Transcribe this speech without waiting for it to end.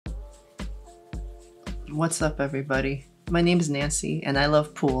What's up, everybody? My name is Nancy and I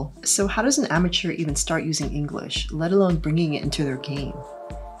love pool. So how does an amateur even start using English, let alone bringing it into their game?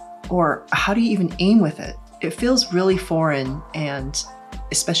 Or how do you even aim with it? It feels really foreign, and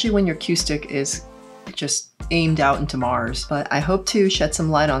especially when your cue stick is just aimed out into Mars. But I hope to shed some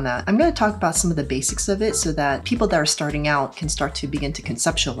light on that. I'm going to talk about some of the basics of it so that people that are starting out can start to begin to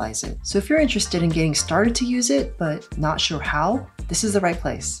conceptualize it. So if you're interested in getting started to use it, but not sure how, this is the right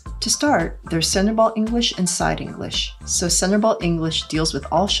place. To start, there's center ball English and side English. So center ball English deals with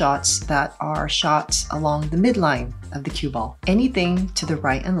all shots that are shots along the midline of the cue ball. Anything to the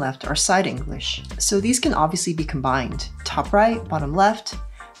right and left are side English. So these can obviously be combined. Top right, bottom left.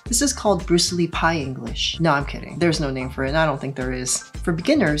 This is called Bruce Lee pie English. No, I'm kidding. There's no name for it, and I don't think there is. For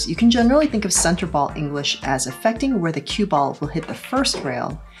beginners, you can generally think of center ball English as affecting where the cue ball will hit the first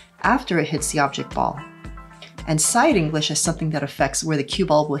rail after it hits the object ball. And side English is something that affects where the cue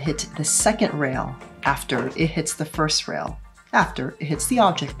ball will hit the second rail after it hits the first rail, after it hits the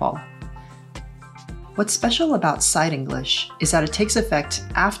object ball. What's special about side English is that it takes effect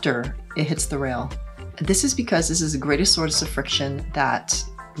after it hits the rail. This is because this is the greatest source of friction that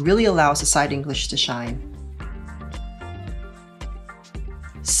really allows the side English to shine.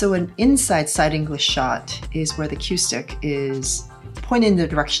 So an inside side English shot is where the cue stick is pointed in the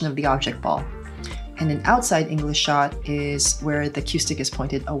direction of the object ball. And an outside English shot is where the cue stick is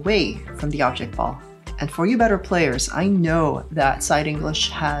pointed away from the object ball. And for you better players, I know that side English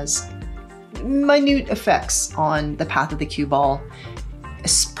has minute effects on the path of the cue ball,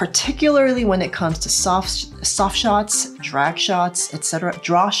 particularly when it comes to soft shots, drag shots, etc.,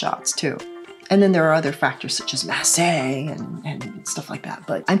 draw shots too. And then there are other factors such as masse and stuff like that,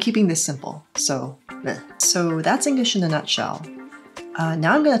 but I'm keeping this simple, so that's English in a nutshell.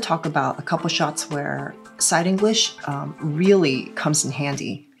 Now I'm going to talk about a couple shots where side English really comes in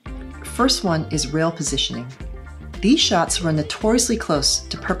handy. First one is rail positioning. These shots run notoriously close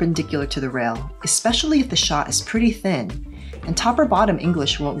to perpendicular to the rail, especially if the shot is pretty thin. And top or bottom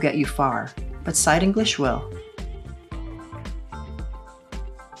English won't get you far, but side English will.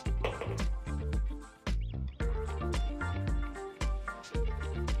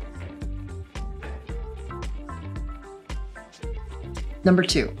 Number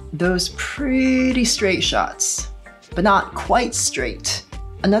 2, those pretty straight shots, but not quite straight.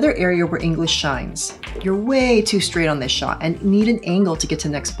 Another area where English shines. You're way too straight on this shot and need an angle to get to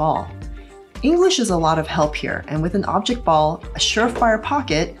the next ball. English is a lot of help here, and with an object ball, a surefire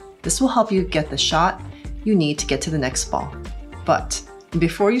pocket, this will help you get the shot you need to get to the next ball. But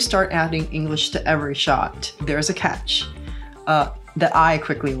before you start adding English to every shot, there's a catch that I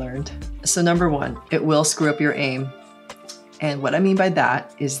quickly learned. So number 1, it will screw up your aim. And what I mean by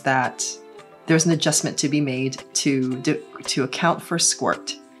that is that there's an adjustment to be made to account for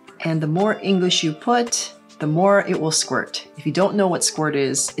squirt. And the more English you put, the more it will squirt. If you don't know what squirt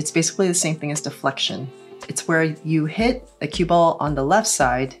is, it's basically the same thing as deflection. It's where you hit a cue ball on the left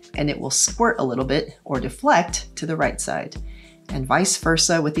side and it will squirt a little bit or deflect to the right side, and vice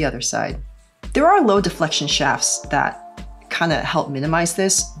versa with the other side. There are low deflection shafts that kind of help minimize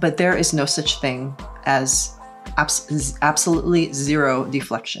this, but there is no such thing as absolutely zero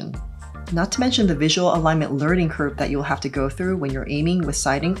deflection. Not to mention the visual alignment learning curve that you'll have to go through when you're aiming with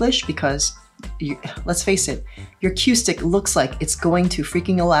side English, because let's face it, your cue stick looks like it's going to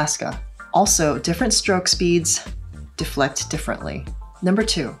freaking Alaska. Also, different stroke speeds deflect differently. Number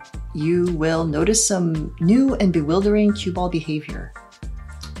 2, you will notice some new and bewildering cue ball behavior.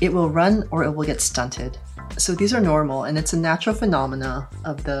 It will run or it will get stunted. So these are normal, and it's a natural phenomena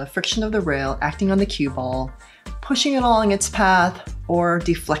of the friction of the rail acting on the cue ball, pushing it along its path, or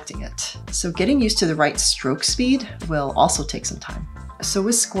deflecting it. So getting used to the right stroke speed will also take some time. So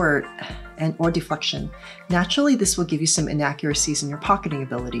with squirt or deflection, naturally this will give you some inaccuracies in your pocketing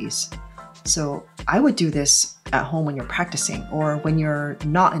abilities. So I would do this at home when you're practicing or when you're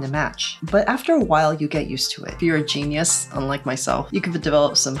not in a match. But after a while, you get used to it. If you're a genius, unlike myself, you could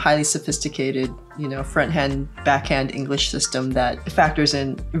develop some highly sophisticated, front hand, backhand English system that factors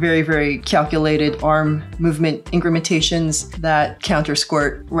in very, very calculated arm movement incrementations that counter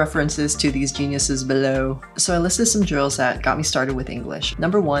squirt references to these geniuses below. So I listed some drills that got me started with English.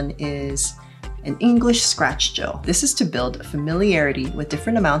 Number 1 is an English scratch drill. This is to build familiarity with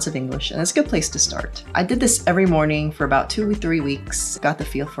different amounts of English, and it's a good place to start. I did this every morning for about 2 or 3 weeks, got the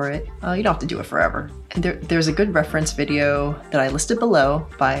feel for it. You don't have to do it forever. And there's a good reference video that I listed below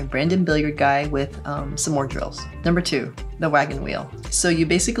by BrandonBilliardGuy with some more drills. Number 2, the wagon wheel. So you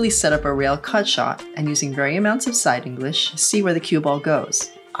basically set up a rail cut shot and using varying amounts of side English, see where the cue ball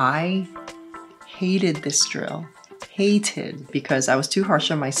goes. I hated this drill. hated because I was too harsh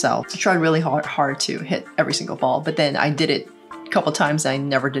on myself. I tried really hard to hit every single ball, but then I did it a couple times and I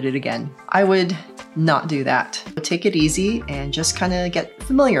never did it again. I would not do that. Take it easy and just kind of get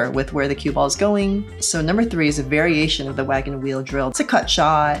familiar with where the cue ball is going. So number 3 is a variation of the wagon wheel drill. It's a cut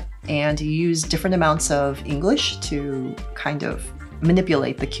shot and you use different amounts of English to kind of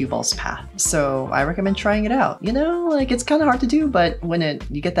manipulate the cue ball's path. So I recommend trying it out. You know, like it's kind of hard to do, but when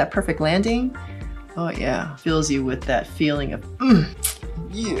you get that perfect landing, oh yeah, fills you with that feeling of,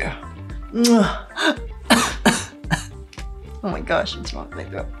 yeah. Oh my gosh, what's wrong with my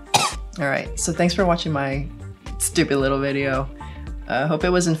throat? All right, so thanks for watching my stupid little video. I hope it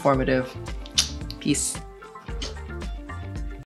was informative. Peace.